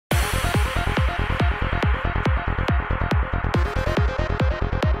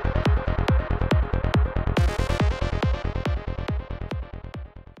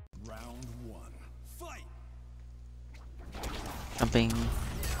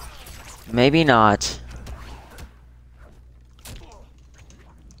Maybe not.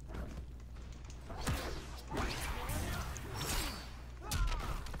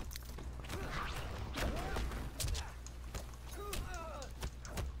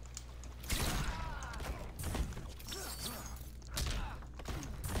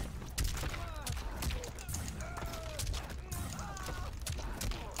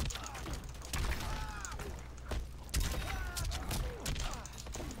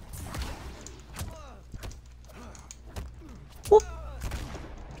 Whoop.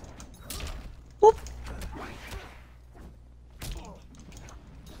 Whoop.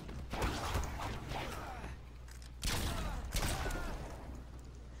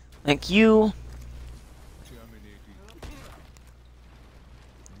 Thank you.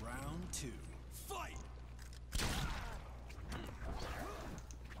 Round 2. Fight.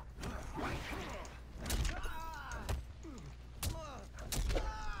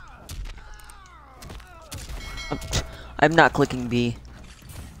 I'm not clicking B.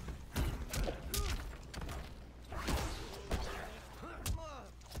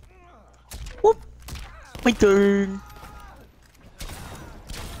 Whoop. My turn.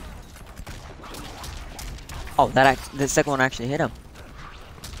 Oh, the second one actually hit him.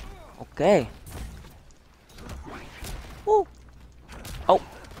 Okay. Woo. Oh.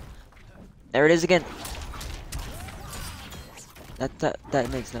 There it is again. That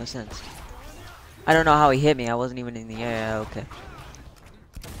makes no sense. I don't know how he hit me. I wasn't even in the air. Okay.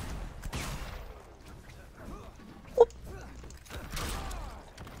 Whoop.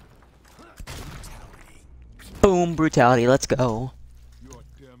 Boom, brutality. Let's go. You're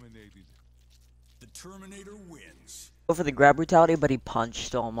terminated. The Terminator wins. Go for the grab brutality, but he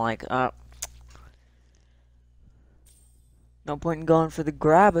punched. So I'm like, no point in going for the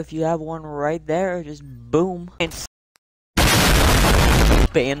grab if you have one right there. Just boom. And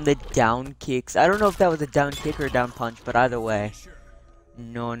spam the down kicks. I don't know if that was a down kick or a down punch, but either way.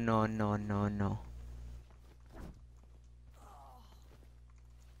 No, no, no, no, no.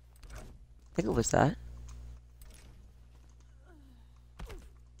 I think it was that.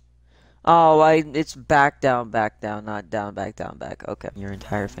 Oh, it's back down, not down, back down, back. Okay, your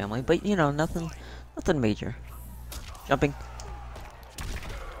entire family, but you know, nothing major. Jumping.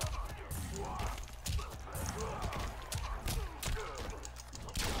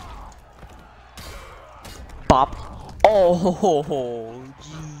 Bop. Oh,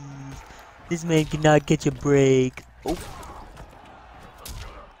 jeez. This man cannot catch a break. Oh.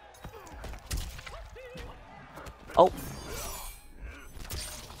 Oh.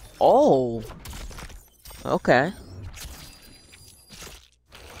 Oh. Okay.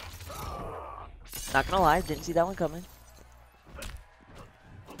 Not gonna lie, didn't see that one coming.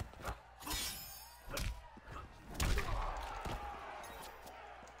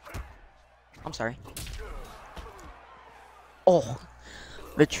 I'm sorry. Oh,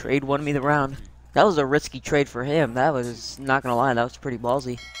 the trade won me the round. That was a risky trade for him. That was, not gonna lie, that was pretty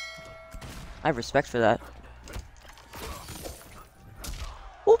ballsy. I have respect for that.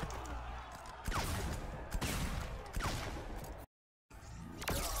 Whoop.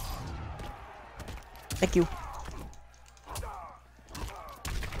 Thank you.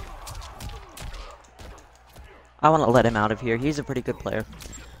 I want to let him out of here. He's a pretty good player.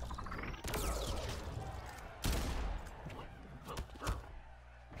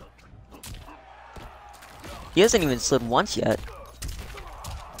 He hasn't even slid once yet.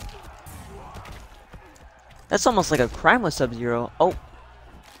 That's almost like a crime with Sub-Zero. Oh.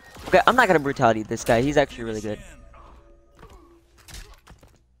 Okay, I'm not gonna brutality this guy. He's actually really good.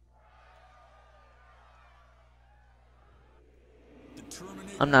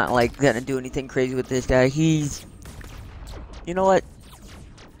 I'm not like gonna do anything crazy with this guy. He's... You know what?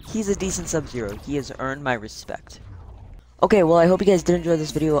 He's a decent Sub-Zero. He has earned my respect. Okay, well I hope you guys did enjoy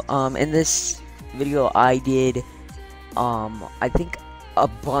this video. In this video I did I think a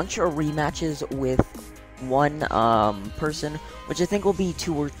bunch of rematches with one person, which I think will be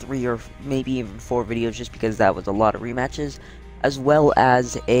 2 or 3 or maybe even 4 videos, just because that was a lot of rematches, as well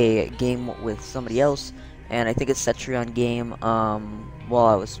as a game with somebody else, and I think it's Cetrion game while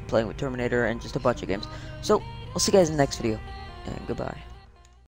I was playing with Terminator, and just a bunch of games. So I'll see you guys in the next video, and goodbye.